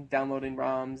condone downloading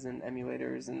ROMs and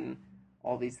emulators and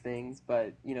all these things,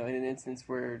 but in an instance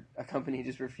where a company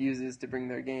just refuses to bring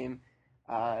their game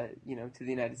to the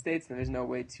United States, and there's no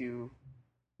way to,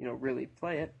 really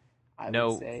play it, I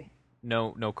would say.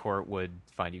 No court would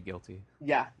find you guilty.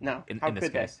 Yeah, no. In this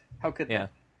case. How could they?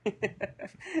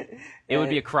 It would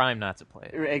be a crime not to play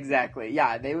it. Exactly.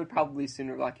 Yeah, they would probably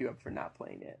sooner lock you up for not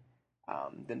playing it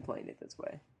than playing it this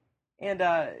way. And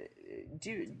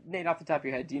Nate, off the top of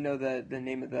your head, do you know the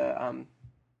name of the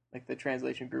like the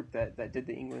translation group that did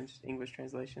the English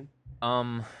translation?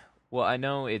 Well, I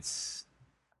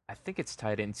think it's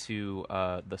tied into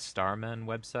the Starmen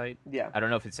website. Yeah. I don't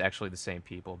know if it's actually the same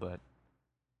people, but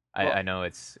I know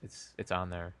it's on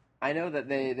there. I know that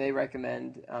they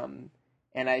recommend,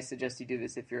 and I suggest you do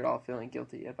this if you're at all feeling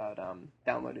guilty about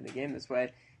downloading the game this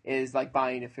way, is like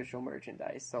buying official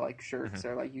merchandise. So like shirts,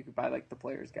 or like you could buy like the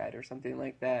player's guide or something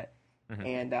like that.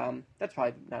 And that's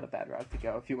probably not a bad route to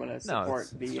go if you want to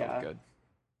support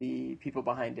the people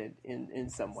behind it in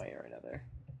some way or another.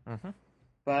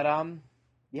 But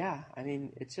yeah, I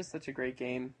mean, it's just such a great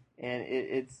game, and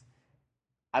it's.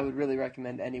 I would really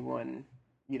recommend anyone,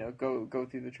 go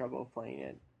through the trouble of playing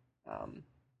it.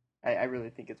 I really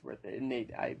think it's worth it. And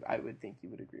Nate, I would think you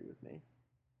would agree with me.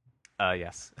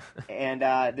 Yes. And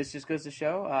this just goes to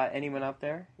show anyone out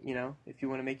there, if you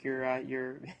want to make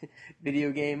your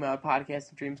video game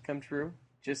podcast dreams come true,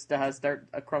 just start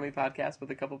a crummy podcast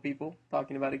with a couple people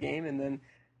talking about a game, and then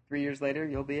 3 years later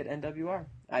you'll be at NWR.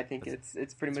 I think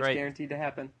it's pretty much guaranteed to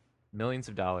happen. Millions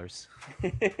of dollars.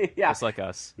 Yeah. Just like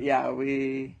us. Yeah,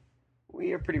 we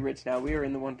are pretty rich now. We are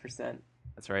in the 1%.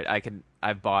 That's right.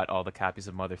 I've bought all the copies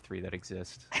of Mother 3 that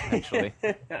exist, actually.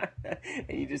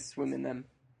 And you just swim in them.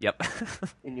 Yep.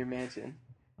 In your mansion.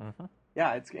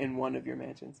 Yeah, it's in one of your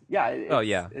mansions. Yeah.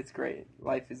 It's great.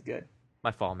 Life is good.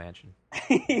 My fall mansion.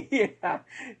 Yeah.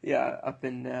 Up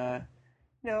in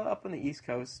up on the East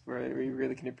Coast where we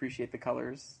really can appreciate the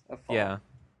colors of fall. Yeah.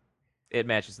 It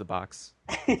matches the box.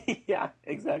 Yeah,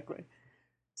 exactly.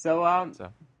 So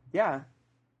yeah,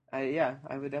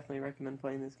 I would definitely recommend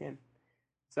playing this game.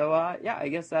 So yeah, I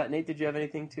guess Nate, did you have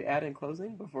anything to add in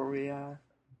closing before we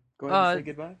go ahead and say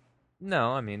goodbye?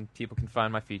 No, I mean, people can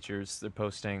find my features. They're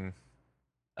posting.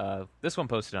 This one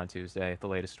posted on Tuesday, the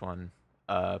latest one,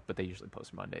 but they usually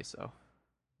post Monday. So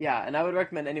yeah, and I would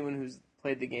recommend anyone who's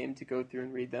played the game to go through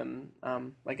and read them.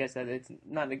 Like I said, it's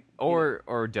not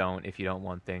or don't if you don't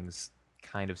want things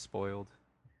kind of spoiled.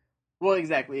 Well,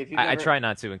 exactly. If I try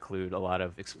not to include a lot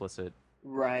of explicit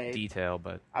detail,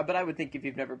 but I would think if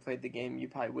you've never played the game, you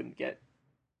probably wouldn't get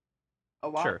a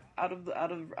lot out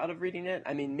of reading it.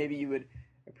 I mean, maybe you would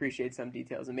appreciate some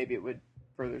details, and maybe it would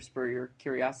further spur your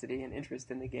curiosity and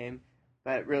interest in the game.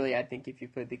 But really, I think if you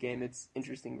played the game, it's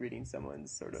interesting reading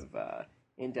someone's sort of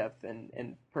in-depth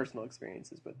and personal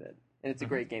experiences with it, and it's a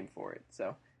great game for it.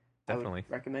 So Definitely. I would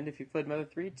recommend, if you've played Mother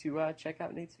 3, to check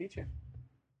out Nate's feature.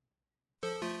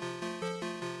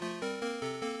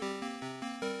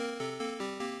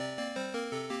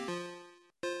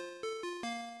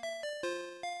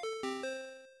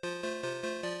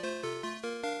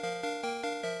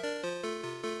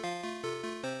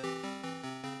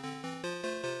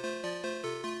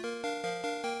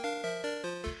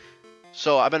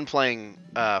 So I've been playing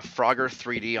Frogger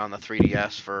 3D on the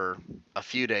 3DS for a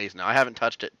few days now. I haven't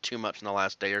touched it too much in the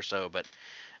last day or so, but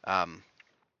um,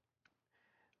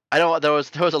 I don't. There was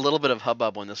a little bit of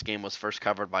hubbub when this game was first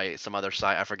covered by some other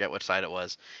site. I forget which site it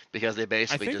was, because they I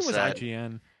basically think it just was said,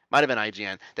 IGN. might have been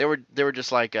IGN. They were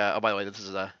just like, oh, by the way, this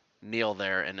is Neil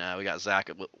there, and we got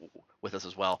Zach with us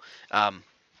as well.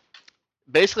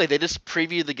 Basically, they just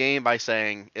previewed the game by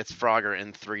saying it's Frogger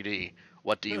in 3D.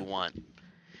 What do you want?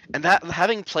 And that,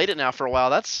 having played it now for a while,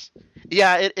 that's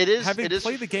it is. Having it is.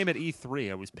 played the game at E3,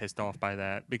 I was pissed off by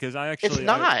that because It's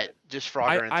not just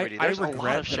Frogger in 3D. There's I a lot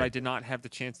regret of that I shit. did not have the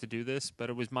chance to do this, but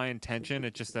it was my intention.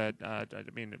 It's just that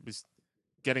it was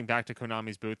getting back to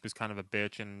Konami's booth was kind of a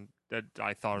bitch, and that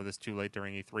I thought of this too late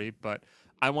during E3. But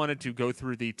I wanted to go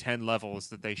through the 10 levels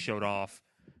that they showed off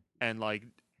and like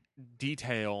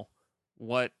detail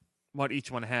what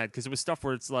each one had, because it was stuff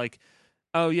where it's like,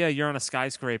 oh yeah, you're on a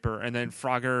skyscraper, and then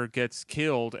Frogger gets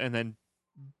killed, and then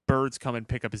birds come and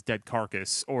pick up his dead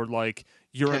carcass, or like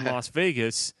you're in Las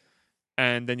Vegas,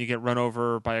 and then you get run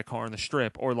over by a car on the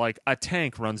strip, or like a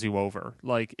tank runs you over.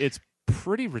 Like, it's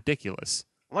pretty ridiculous.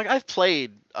 Like, I've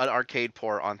played an arcade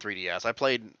port on 3DS. I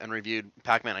played and reviewed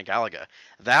Pac-Man and Galaga.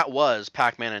 That was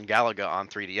Pac-Man and Galaga on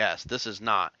 3DS. This is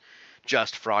not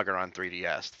just Frogger on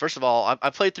 3DS. First of all,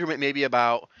 I've played through maybe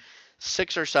about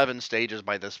 6 or 7 stages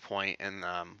by this point, and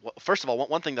first of all,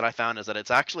 one thing that I found is that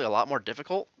it's actually a lot more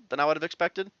difficult than I would have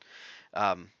expected.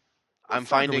 I'm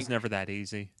finding Frogger was never that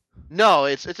easy. No,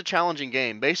 it's a challenging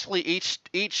game. Basically,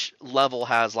 each level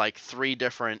has like 3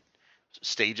 different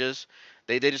stages.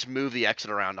 They just move the exit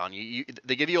around on you.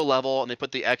 They give you a level, and they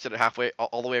put the exit halfway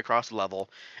all the way across the level,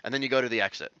 and then you go to the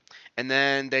exit, and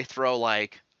then they throw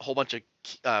like a whole bunch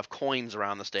of coins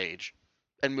around the stage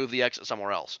and move the exit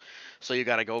somewhere else. So you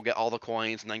got to go get all the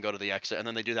coins and then go to the exit, and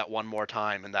then they do that one more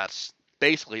time, and that's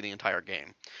basically the entire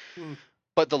game.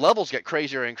 But the levels get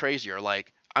crazier and crazier.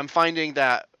 Like, I'm finding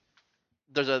that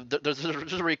there's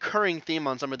a recurring theme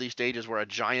on some of these stages where a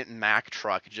giant Mack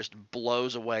truck just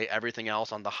blows away everything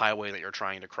else on the highway that you're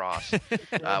trying to cross,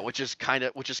 which is kind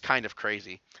of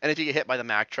crazy. And if you get hit by the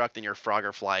Mack truck, then your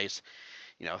Frogger flies,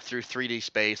 through 3D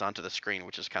space onto the screen,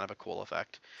 which is kind of a cool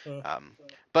effect.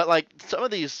 But like some of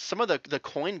the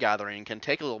coin gathering can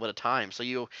take a little bit of time. So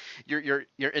you're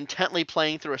intently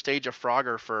playing through a stage of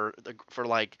Frogger for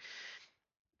like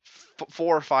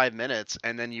 4 or 5 minutes,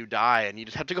 and then you die, and you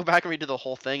just have to go back and redo the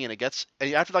whole thing, and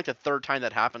after like the 3rd time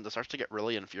that happens, it starts to get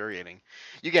really infuriating.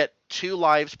 You get 2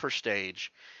 lives per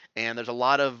stage, and there's a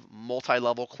lot of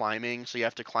multi-level climbing, so you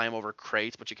have to climb over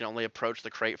crates, but you can only approach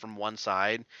the crate from one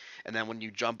side, and then when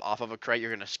you jump off of a crate, you're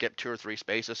going to skip 2 or 3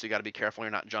 spaces, so you got to be careful you're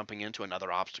not jumping into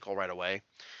another obstacle right away.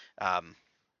 And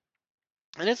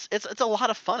it's a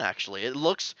lot of fun, actually. It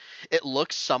looks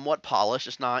somewhat polished.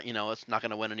 It's not it's not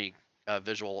going to win any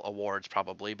visual awards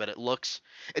probably, but it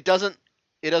doesn't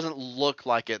look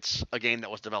like it's a game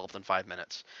that was developed in 5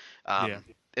 minutes.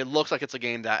 It looks like it's a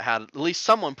game that had at least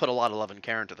someone put a lot of love and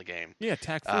care into the game. Yeah,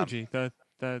 Tak Fuji,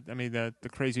 the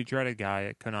crazy dreaded guy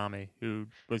at Konami, who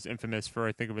was infamous for,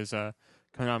 I think it was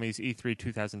Konami's E3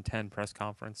 2010 press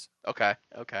conference. Okay.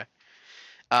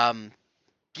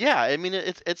 Yeah, I mean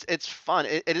it's fun.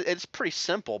 It's pretty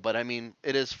simple, but I mean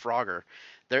it is Frogger.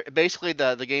 Basically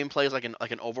the game plays like an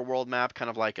overworld map, kind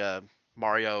of like a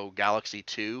Mario Galaxy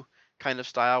 2 kind of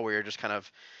style, where you're just kind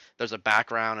of, there's a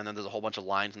background and then there's a whole bunch of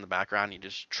lines in the background. And you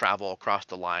just travel across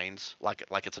the lines like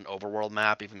it's an overworld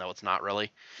map, even though it's not really.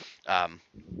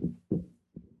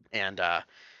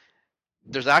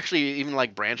 There's actually even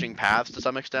like branching paths to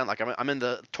some extent. Like I'm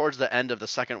towards the end of the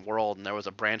second world, and there was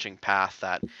a branching path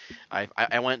that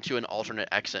I went to an alternate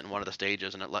exit in one of the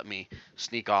stages, and it let me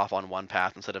sneak off on one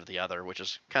path instead of the other, which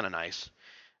is kind of nice.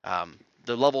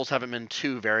 The levels haven't been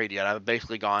too varied yet. I've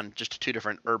basically gone just to 2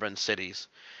 different urban cities.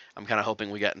 I'm kind of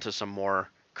hoping we get into some more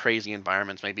crazy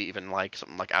environments, maybe even like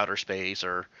something like outer space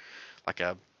or like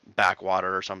a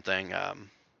backwater or something.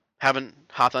 Haven't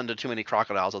hopped onto too many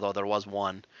crocodiles, although there was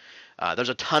one. There's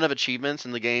a ton of achievements,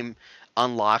 and the game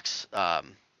unlocks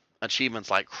achievements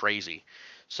like crazy.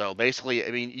 So basically,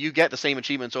 I mean, you get the same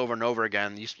achievements over and over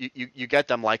again. You get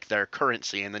them like their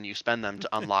currency, and then you spend them to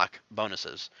unlock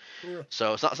bonuses. Yeah.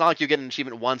 So it's not like you get an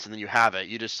achievement once and then you have it.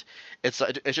 It's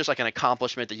just like an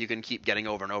accomplishment that you can keep getting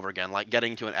over and over again, like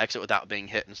getting to an exit without being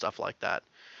hit and stuff like that.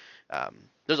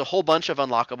 There's a whole bunch of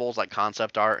unlockables like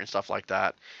concept art and stuff like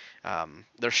that.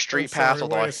 There's Street Pass,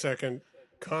 although wait a second,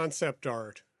 concept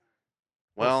art.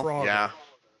 Well, yeah,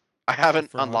 I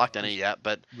haven't unlocked any yet,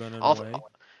 but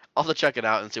I'll have to check it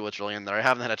out and see what's really in there. I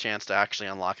haven't had a chance to actually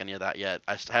unlock any of that yet.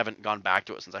 I haven't gone back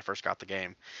to it since I first got the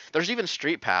game. There's even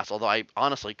Street Pass, although I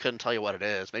honestly couldn't tell you what it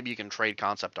is. Maybe you can trade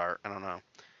concept art. I don't know.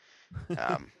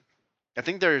 I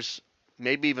think there's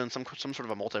maybe even some sort of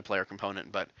a multiplayer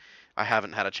component, but I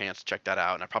haven't had a chance to check that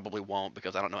out, and I probably won't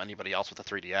because I don't know anybody else with a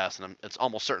 3DS, and it's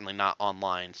almost certainly not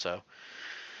online. So,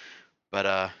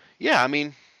 but yeah, I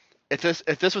mean,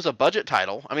 if this was a budget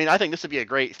title, I mean, I think this would be a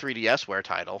great 3DSware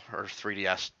title or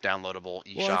 3DS downloadable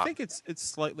eShop. Well, I think it's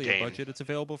slightly a budget. It's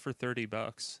available for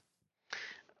 $30.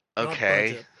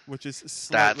 Okay, which is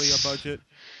slightly a budget.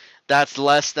 That's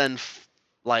less than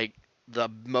like the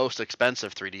most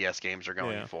expensive 3DS games are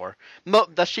going for.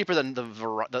 That's cheaper than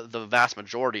the vast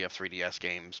majority of 3DS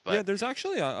games. But yeah, there's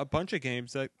actually a bunch of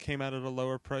games that came out at a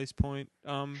lower price point.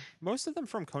 Most of them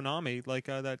from Konami, like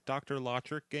that Dr.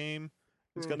 Lotric game.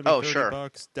 It's going to be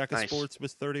 $30. Deca Sports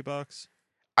was $30.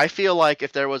 I feel like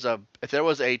if there was a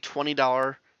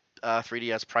 $20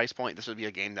 3DS price point, this would be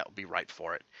a game that would be right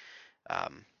for it. I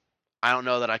don't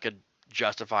know that I could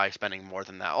justify spending more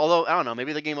than that. Although I don't know,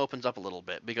 maybe the game opens up a little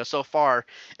bit because so far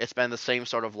it's been the same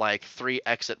sort of like 3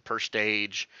 exit per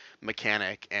stage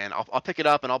mechanic, and I'll pick it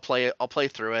up and I'll play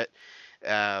through it,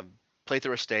 play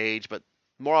through a stage, but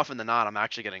more often than not, I'm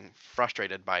actually getting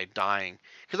frustrated by dying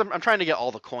because I'm trying to get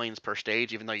all the coins per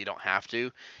stage, even though you don't have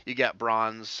to. You get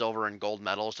bronze, silver, and gold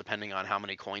medals depending on how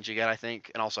many coins you get, I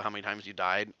think, and also how many times you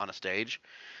died on a stage.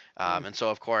 And so,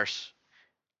 of course,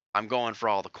 I'm going for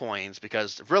all the coins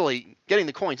because really getting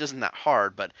the coins isn't that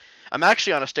hard. But I'm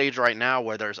actually on a stage right now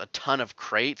where there's a ton of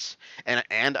crates and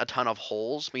a ton of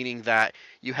holes, meaning that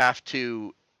you have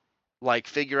to like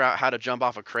figure out how to jump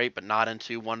off a crate but not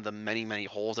into one of the many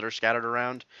holes that are scattered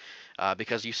around,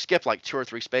 because you skip like 2 or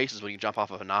 3 spaces when you jump off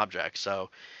of an object.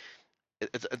 So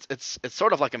it's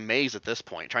sort of like a maze at this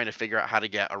point, trying to figure out how to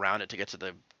get around it to get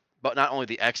to but not only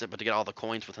the exit but to get all the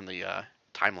coins within the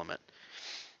time limit.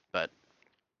 But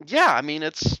yeah, I mean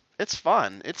it's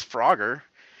fun. It's Frogger.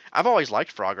 I've always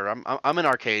liked Frogger. I'm an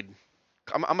arcade.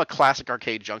 I'm a classic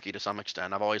arcade junkie to some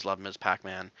extent. I've always loved Ms.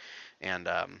 Pac-Man, and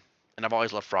I've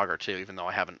always loved Frogger too, even though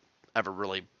I haven't ever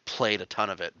really played a ton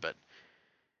of it. But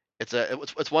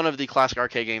it's one of the classic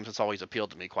arcade games that's always appealed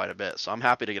to me quite a bit. So I'm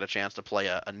happy to get a chance to play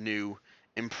a new,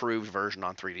 improved version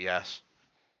on 3DS.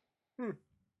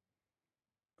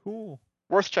 Cool.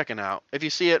 Worth checking out. If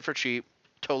you see it for cheap,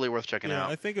 totally worth checking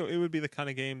out. I think it would be the kind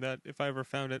of game that if I ever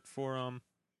found it for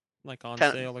like on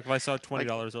sale, like if I saw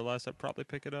 $20 or less, I'd probably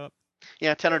pick it up.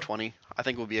 Yeah, 10 or 20, I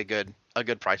think would be a good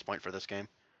price point for this game.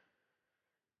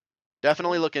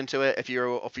 Definitely look into it if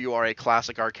you are a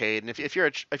classic arcade, and if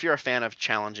you're a fan of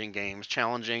challenging games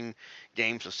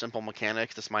with simple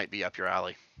mechanics, this might be up your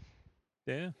alley.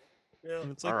 Yeah.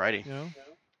 And it's like, alrighty.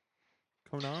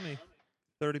 Konami,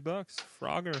 $30,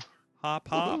 Frogger,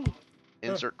 hop.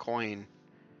 Insert coin.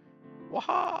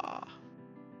 Waha.